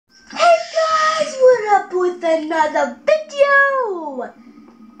another video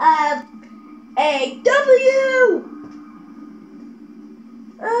of AW.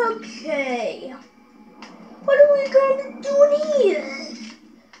 Okay, what are we gonna be doing here?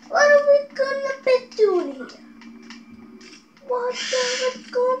 What are we gonna be doing here? What are we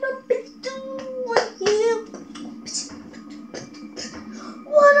gonna be doing here?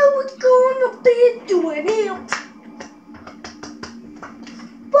 What are we gonna be doing here?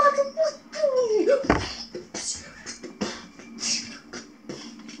 What are we doing here?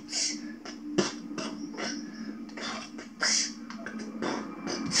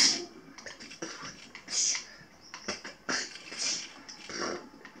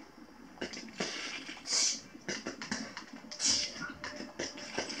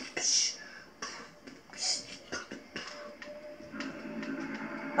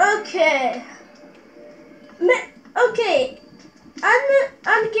 Okay. Okay.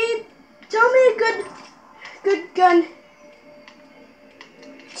 I'm game. Tell me a good gun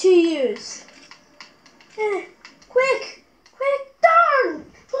to use. Quick, darn!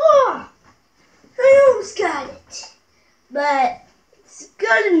 Oh, I almost got it, but it's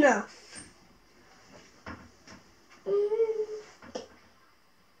good enough.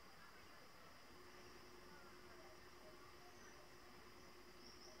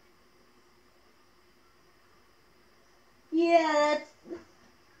 Yeah,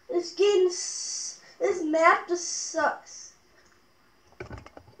 this map just sucks.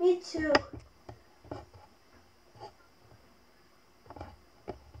 Me too.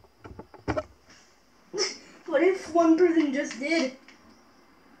 What if one person just did?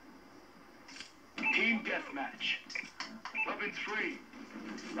 Team deathmatch. Weapons free.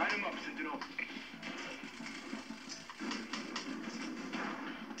 Light 'em up, Sentinel.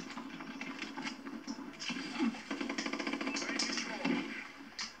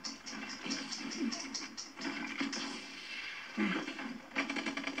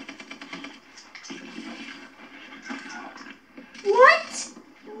 What?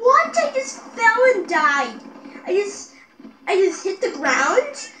 I just fell and died. I just hit the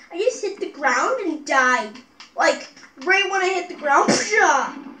ground. I just hit the ground and died. Like right when I hit the ground,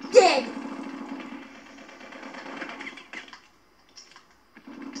 dead.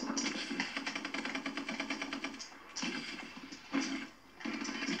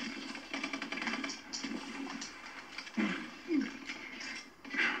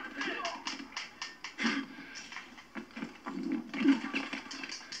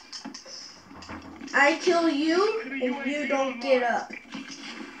 I kill you and you don't get up.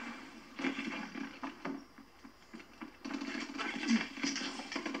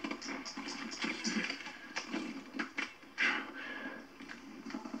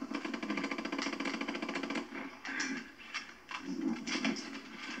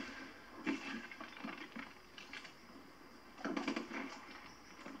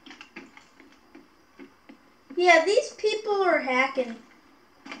 Yeah, these people are hacking.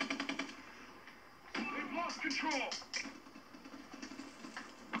 Control.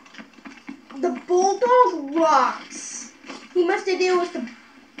 The bulldog rocks. He must have dealt with the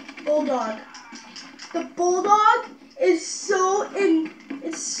bulldog. The bulldog is so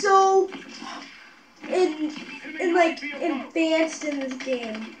like advanced in this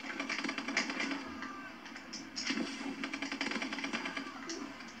game.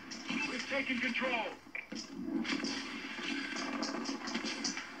 We've taken control.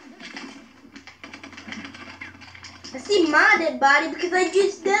 I see my dead body because I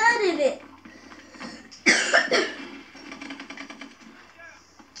just died in it.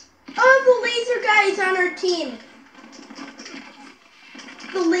 Oh, the laser guy is on our team.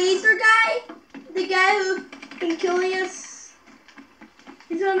 The laser guy, the guy who been killing us,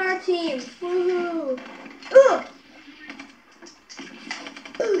 he's on our team. Woohoo! Ugh!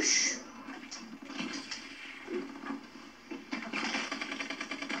 Oosh!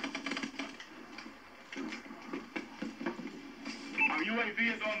 UAV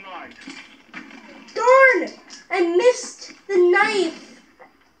is online. Darn! I missed the knife.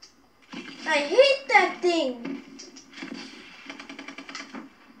 I hate that thing.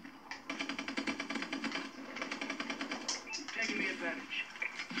 Taking the advantage.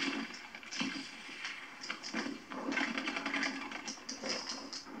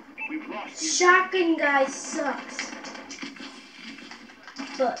 We've lost the Shotgun guy sucks.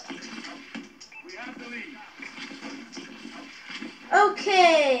 But we have the lead.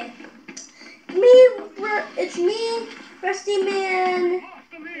 okay, it's me, Rusty Man.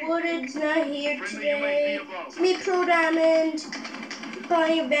 Wooded's not here today. It's me, Pro Diamond,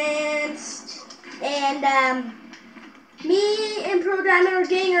 Bonnie Advanced, and Me and Pro Diamond are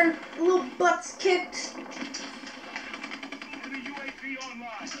getting our little butts kicked. Enemy UAV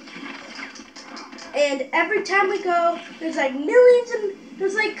online. And every time we go, there's like millions and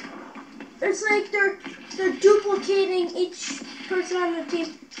there's like they're duplicating each person on the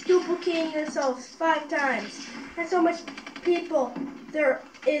team, duplicating themselves 5 times. That's how much people there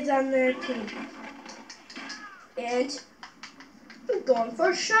is on their team. And I'm going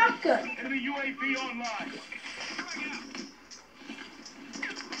for a shotgun. Enemy UAV online.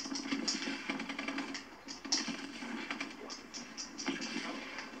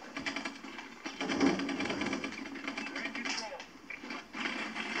 We're in control.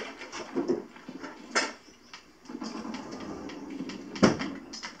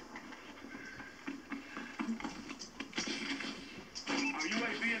 Our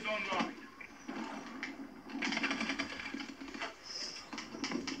UAV is online.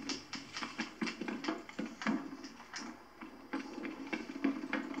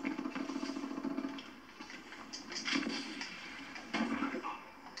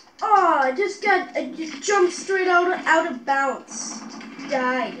 Oh, I just jumped straight out of bounds.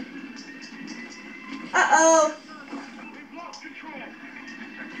 Died. Uh-oh. We've lost control.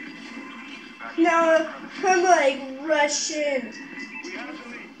 Now I'm like rushing. We have the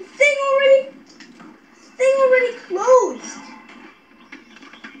lead. Thing already closed.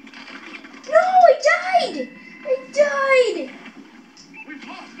 No, I died. We've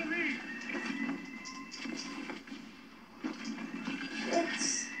lost the lead. It's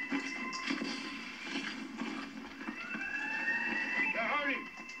They're hurting.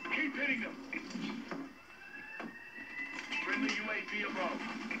 Keep hitting them. Friendly UAV above.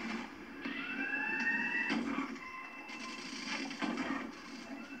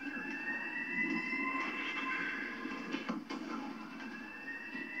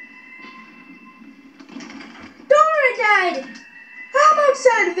 darn, I died. I'm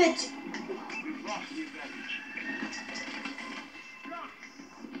outside of it. We've lost the advantage.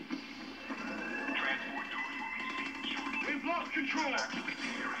 We've lost control.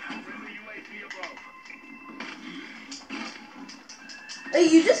 Friendly UAV above. Are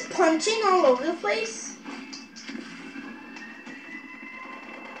you just punching all over the place?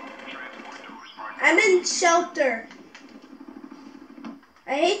 I'm in shelter.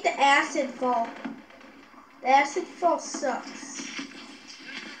 I hate the acid fall. The acid fall sucks.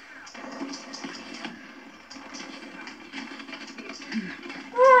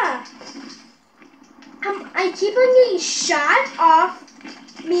 Ah! I keep on getting shot off,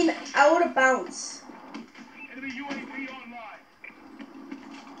 out of bounds. Enemy UAV online.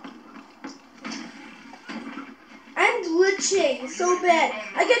 I'm glitching so bad.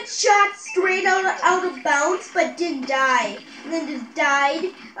 I get shot straight out of bounds, but didn't die. And then just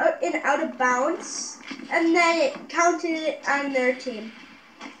died out of bounds. And then it counted it on their team.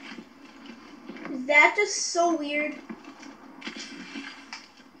 Is that just so weird?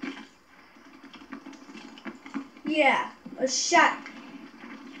 Yeah, a shot.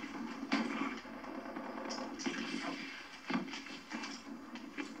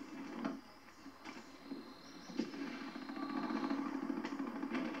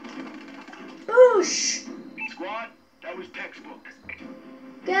 Boosh! Squad, that was textbook.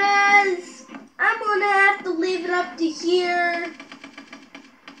 Guys, I'm gonna have to leave it up to here.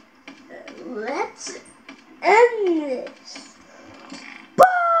 Let's end this.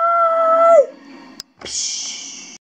 Bye! Psh.